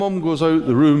Mum goes out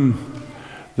the room,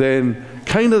 then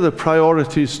kind of the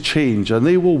priorities change and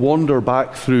they will wander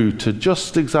back through to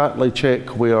just exactly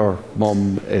check where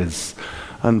Mum is.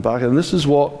 And this is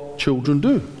what children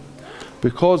do,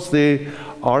 because they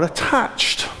are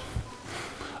attached.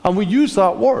 And we use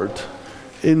that word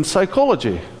in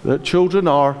psychology, that children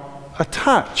are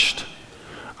attached.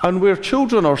 And where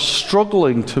children are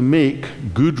struggling to make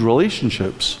good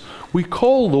relationships, we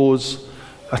call those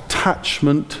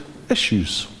attachment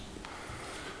issues.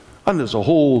 And there's a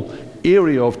whole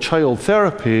area of child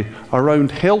therapy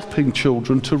around helping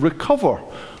children to recover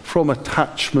from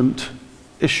attachment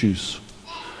issues.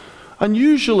 And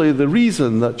usually the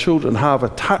reason that children have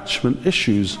attachment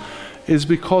issues is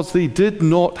because they did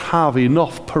not have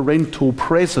enough parental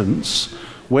presence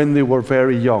when they were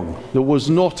very young. There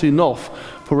was not enough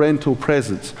parental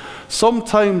presence.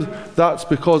 Sometimes that's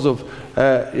because of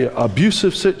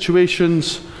abusive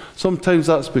situations. Sometimes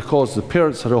that's because the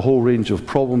parents had a whole range of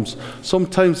problems.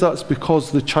 Sometimes that's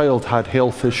because the child had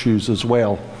health issues as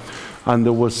well, and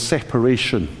there was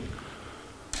separation.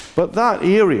 But that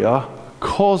area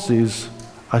causes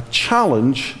a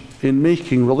challenge in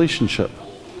making relationship.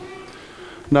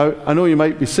 Now, I know you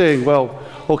might be saying, well,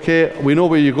 okay, we know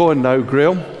where you're going now,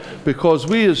 Graeme, because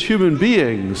we as human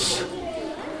beings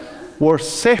were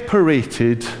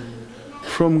separated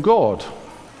from God.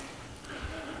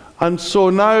 And so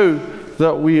now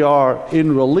that we are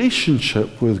in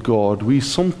relationship with God, we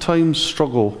sometimes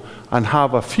struggle and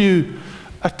have a few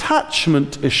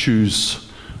attachment issues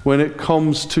when it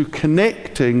comes to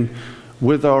connecting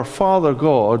with our Father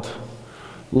God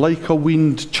like a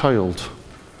weaned child,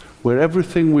 where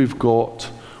everything we've got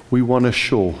we want to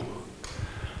show.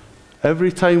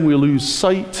 Every time we lose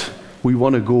sight, we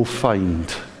want to go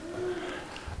find.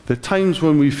 The times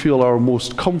when we feel our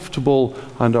most comfortable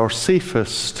and our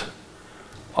safest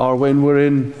are when we're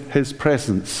in His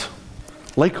presence,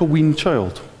 like a weaned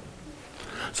child.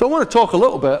 So I want to talk a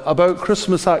little bit about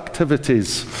Christmas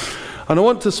activities. And I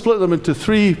want to split them into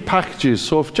 3 packages.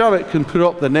 So if Janet can put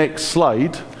up the next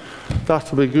slide,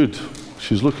 that'll be good.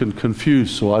 She's looking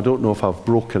confused, so I don't know if I've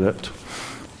broken it.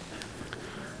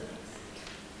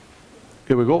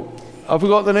 Here we go. Have we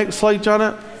got the next slide,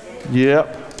 Janet?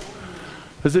 Yep.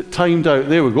 Is it timed out?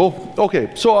 There we go.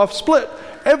 Okay, so I've split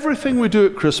everything we do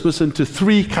at Christmas into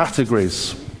 3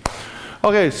 categories.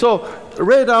 Okay, so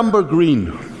red, amber,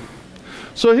 green.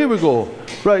 So here we go.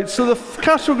 Right, so the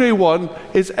category 1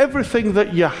 is everything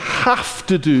that you have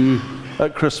to do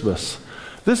at Christmas.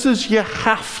 This is you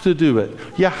have to do it.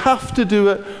 You have to do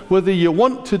it whether you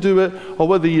want to do it or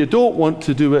whether you don't want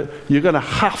to do it. You're going to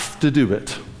have to do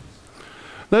it.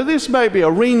 Now this might be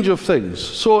a range of things.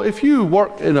 So if you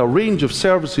work in a range of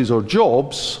services or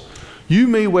jobs, you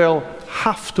may well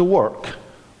have to work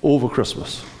over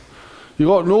Christmas. You've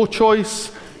got no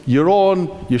choice. You're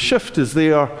on, your shift is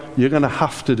there, you're going to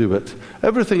have to do it.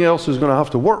 Everything else is going to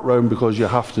have to work round because you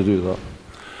have to do that.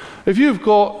 If you've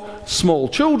got small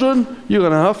children, you're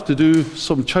going to have to do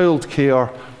some child care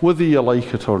whether you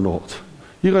like it or not.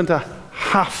 You're going to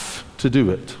have to do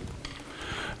it.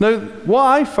 Now, what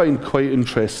I find quite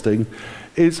interesting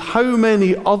is how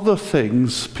many other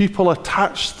things people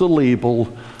attach the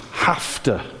label have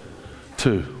to.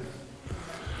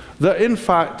 That in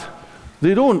fact,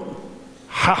 they don't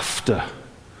have to,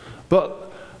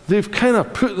 but they've kind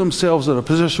of put themselves in a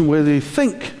position where they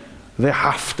think they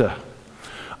have to.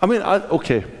 I mean,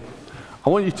 okay, I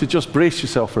want you to just brace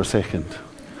yourself for a second,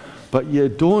 but you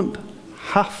don't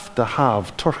have to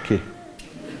have turkey.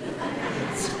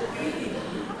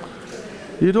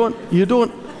 You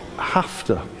don't have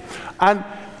to. And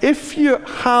if you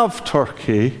have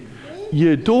turkey,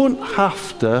 you don't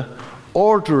have to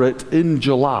order it in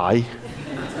July,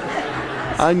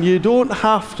 and you don't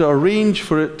have to arrange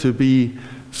for it to be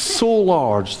so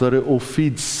large that it will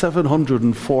feed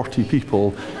 740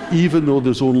 people, even though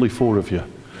there's only 4 of you.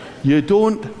 You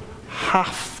don't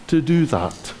have to do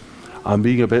that. I'm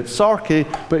being a bit sarky,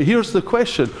 but here's the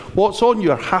question. What's on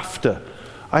your have to?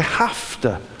 I have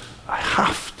to. I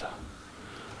have to.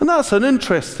 And that's an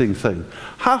interesting thing.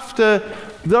 Have to,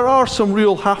 there are some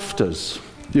real have tos,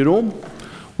 you know.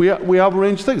 We have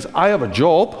arranged things. I have a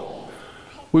job.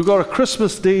 We've got a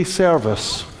Christmas Day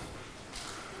service.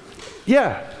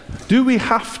 Yeah. Do we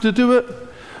have to do it?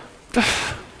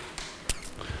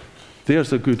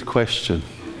 There's a good question.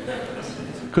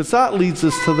 Because that leads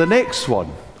us to the next one,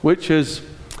 which is,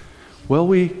 well,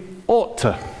 we ought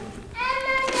to.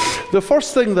 The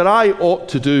first thing that I ought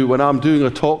to do when I'm doing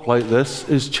a talk like this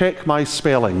is check my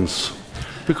spellings.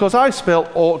 Because I spell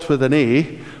ought with an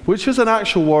A, which is an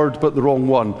actual word but the wrong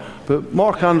one. But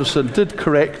Mark Anderson did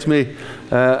correct me,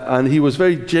 and he was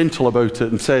very gentle about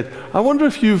it and said, I wonder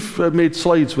if you've made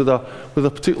slides with a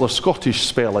particular Scottish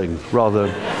spelling rather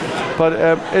than... But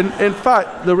in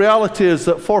fact, the reality is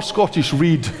that for Scottish,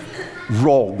 read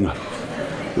wrong.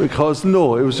 Because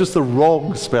no, it was just the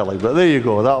wrong spelling. But there you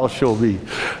go, that'll show me.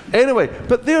 Anyway,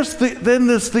 but there's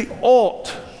the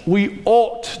ought. We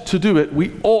ought to do it.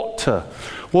 We ought to.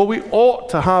 Well, we ought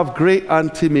to have great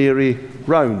Auntie Mary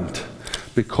round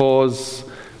because,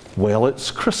 well,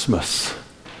 it's Christmas.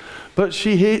 But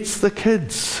she hates the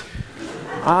kids.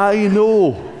 I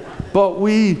know. But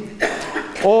we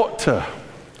ought to.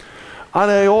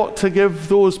 And I ought to give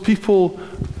those people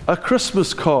a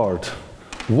Christmas card.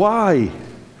 Why?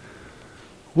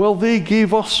 Well, they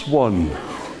gave us one.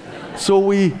 So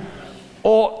we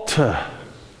ought to.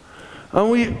 And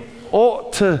we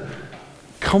ought to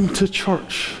come to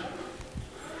church.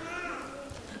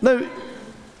 Now,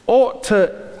 ought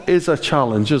to is a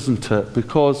challenge, isn't it?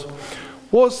 Because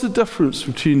what's the difference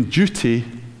between duty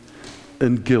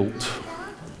and guilt?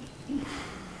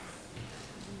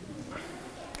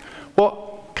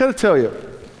 Well, can I tell you?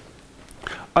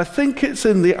 I think it's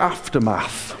in the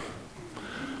aftermath.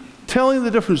 Telling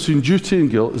the difference between duty and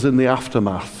guilt is in the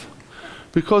aftermath.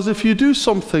 Because if you do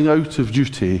something out of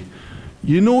duty,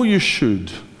 you know you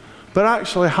should, but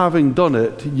actually having done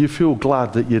it, you feel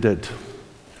glad that you did.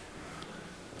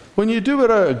 When you do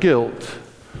it out of guilt,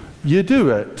 you do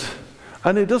it,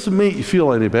 and it doesn't make you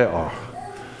feel any better.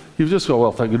 You've just go,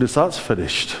 well, thank goodness that's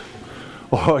finished.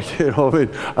 Or, you know what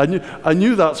I mean? I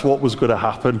knew that's what was going to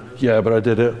happen. Yeah, but I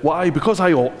did it. Why? Because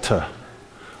I ought to.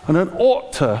 And an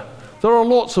ought to, there are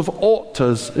lots of ought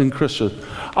tos in Christian.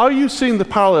 Are you seeing the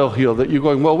parallel here that you're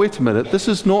going, well, wait a minute, this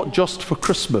is not just for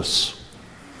Christmas.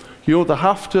 You know, the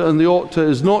have to and the ought to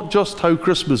is not just how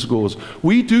Christmas goes.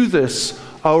 We do this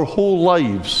our whole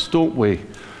lives, don't we?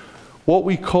 What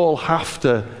we call have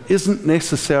to isn't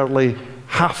necessarily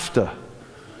have to.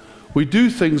 We do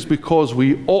things because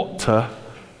we ought to,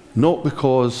 not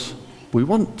because we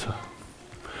want to.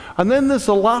 And then there's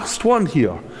the last one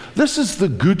here. This is the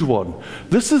good one.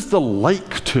 This is the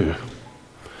like to.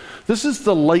 This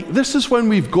is when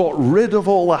we've got rid of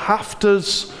all the have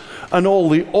tos and all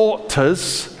the ought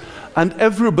tos, and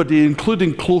everybody,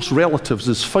 including close relatives,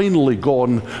 is finally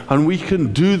gone, and we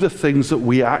can do the things that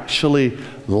we actually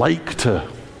like to.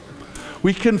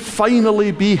 We can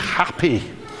finally be happy.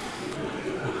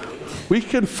 We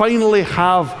can finally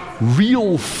have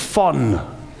real fun.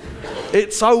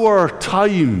 It's our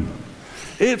time.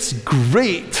 It's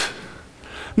great.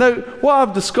 Now, what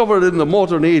I've discovered in the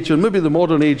modern age, and maybe the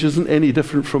modern age isn't any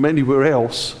different from anywhere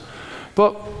else,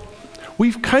 but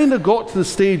we've kind of got to the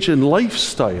stage in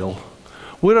lifestyle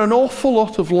where an awful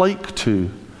lot of like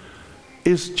to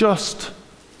is just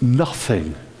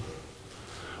nothing.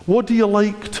 What do you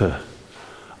like to?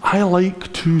 I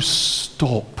like to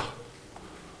stop.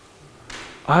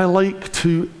 I like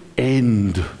to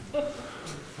end.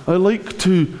 I like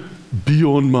to be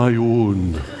on my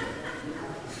own.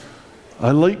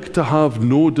 I like to have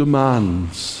no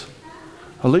demands.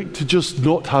 I like to just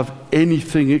not have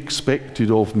anything expected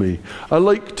of me. I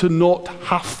like to not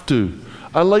have to.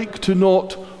 I like to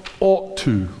not ought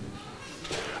to.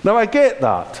 Now I get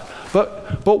that,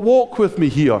 but walk with me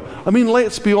here. I mean,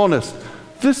 let's be honest.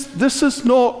 This is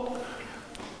not,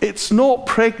 it's not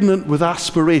pregnant with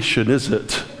aspiration, is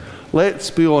it?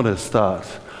 Let's be honest that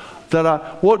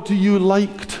what do you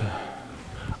like to?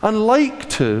 And like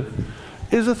to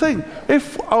is the thing.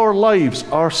 If our lives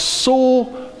are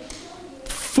so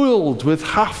filled with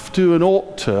have to and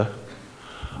ought to,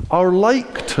 our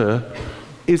like to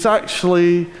is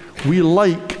actually, we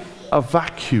like a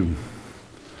vacuum.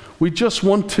 We just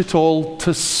want it all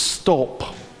to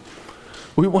stop.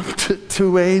 We want it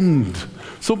to end.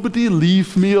 Somebody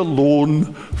leave me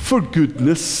alone, for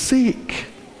goodness sake.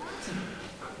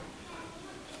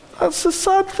 That's the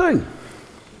sad thing.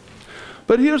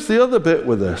 But here's the other bit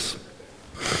with this,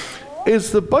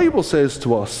 is the Bible says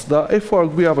to us that if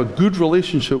we have a good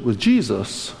relationship with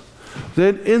Jesus,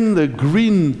 then in the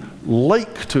green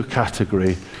like to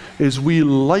category is we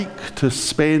like to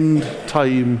spend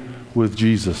time with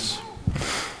Jesus.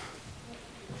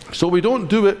 So we don't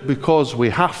do it because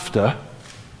we have to,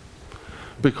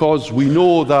 because we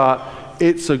know that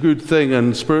it's a good thing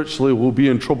and spiritually we'll be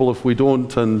in trouble if we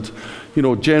don't, and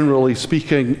generally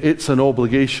speaking, it's an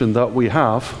obligation that we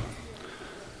have.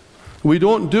 We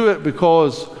don't do it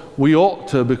because we ought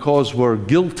to, because we're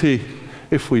guilty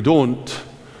if we don't,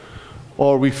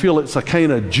 or we feel it's a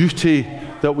kind of duty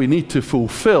that we need to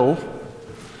fulfill.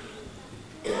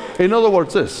 In other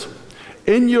words,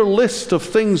 in your list of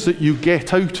things that you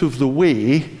get out of the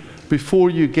way before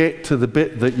you get to the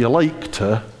bit that you like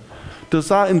to, does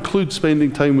that include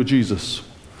spending time with Jesus?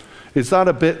 Is that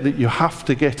a bit that you have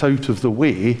to get out of the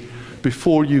way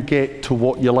before you get to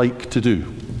what you like to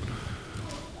do?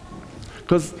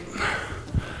 Because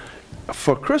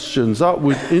for Christians, that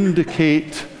would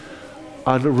indicate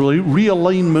a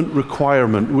realignment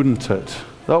requirement, wouldn't it?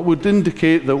 That would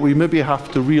indicate that we maybe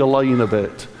have to realign a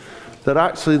bit. That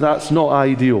actually that's not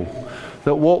ideal.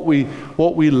 That what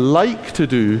we like to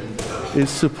do is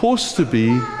supposed to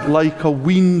be like a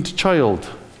weaned child.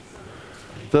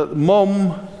 That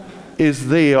mum is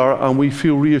there and we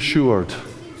feel reassured.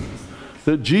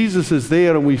 That Jesus is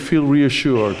there and we feel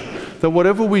reassured. That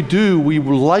whatever we do, we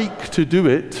like to do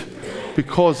it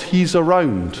because he's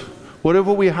around.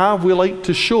 Whatever we have, we like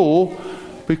to show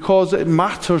because it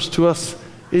matters to us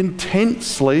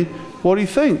intensely what he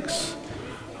thinks.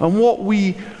 And what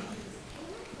we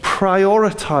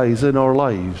prioritize in our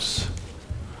lives,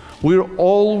 we're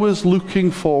always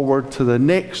looking forward to the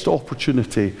next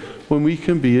opportunity when we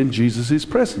can be in Jesus'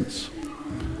 presence.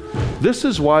 This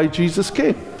is why Jesus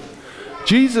came.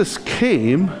 Jesus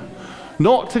came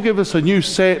not to give us a new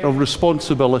set of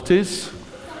responsibilities,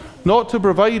 not to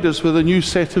provide us with a new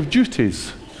set of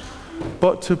duties,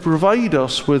 but to provide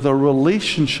us with a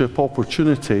relationship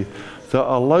opportunity that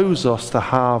allows us to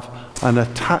have an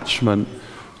attachment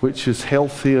which is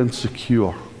healthy and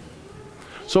secure.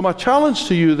 So my challenge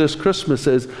to you this Christmas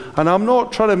is, and I'm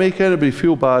not trying to make anybody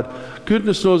feel bad,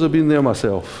 goodness knows I've been there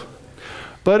myself,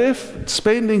 but if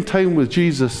spending time with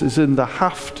Jesus is in the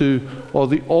have to or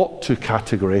the ought to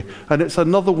category, and it's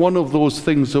another one of those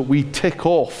things that we tick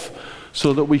off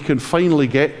so that we can finally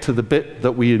get to the bit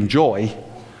that we enjoy,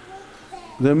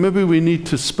 then maybe we need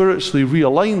to spiritually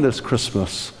realign this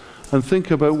Christmas and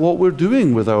think about what we're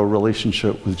doing with our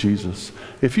relationship with Jesus.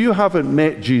 If you haven't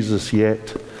met Jesus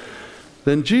yet,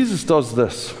 then Jesus does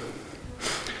this.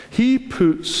 He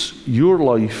puts your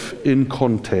life in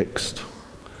context.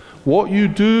 What you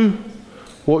do,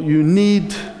 what you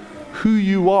need, who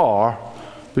you are,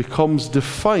 becomes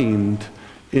defined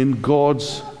in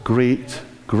God's great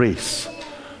grace.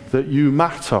 That you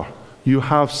matter, you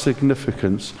have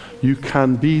significance, you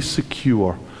can be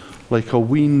secure, like a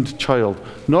weaned child.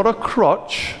 Not a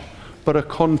crutch, but a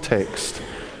context.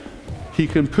 He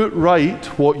can put right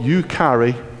what you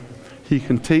carry. He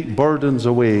can take burdens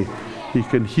away. He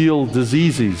can heal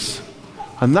diseases.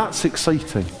 And that's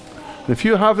exciting. If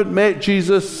you haven't met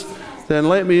Jesus, then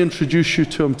let me introduce you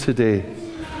to him today.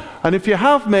 And if you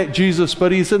have met Jesus,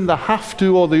 but he's in the have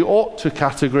to or the ought to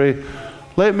category,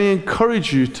 let me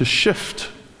encourage you to shift.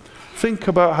 Think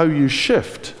about how you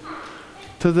shift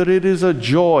to that it is a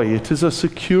joy, it is a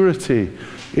security,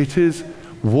 it is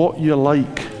what you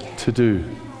like to do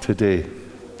today.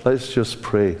 Let's just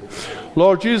pray.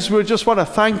 Lord Jesus, we just want to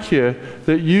thank you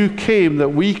that you came, that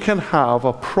we can have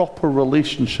a proper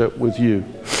relationship with you.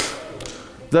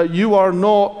 That you are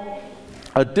not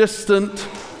a distant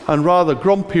and rather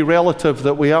grumpy relative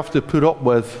that we have to put up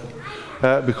with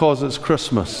because it's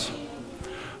Christmas.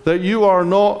 That you are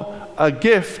not a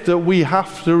gift that we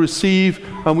have to receive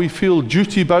and we feel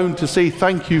duty bound to say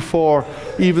thank you for,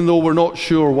 even though we're not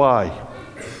sure why.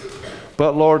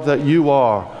 But Lord, that you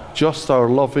are just our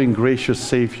loving, gracious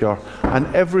Savior,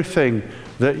 and everything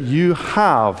that you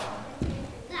have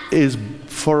is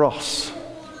for us,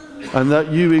 and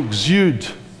that you exude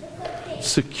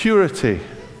security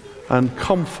and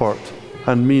comfort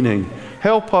and meaning.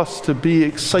 Help us to be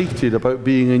excited about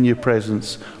being in your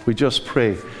presence. We just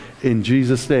pray in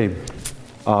Jesus' name.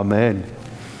 Amen.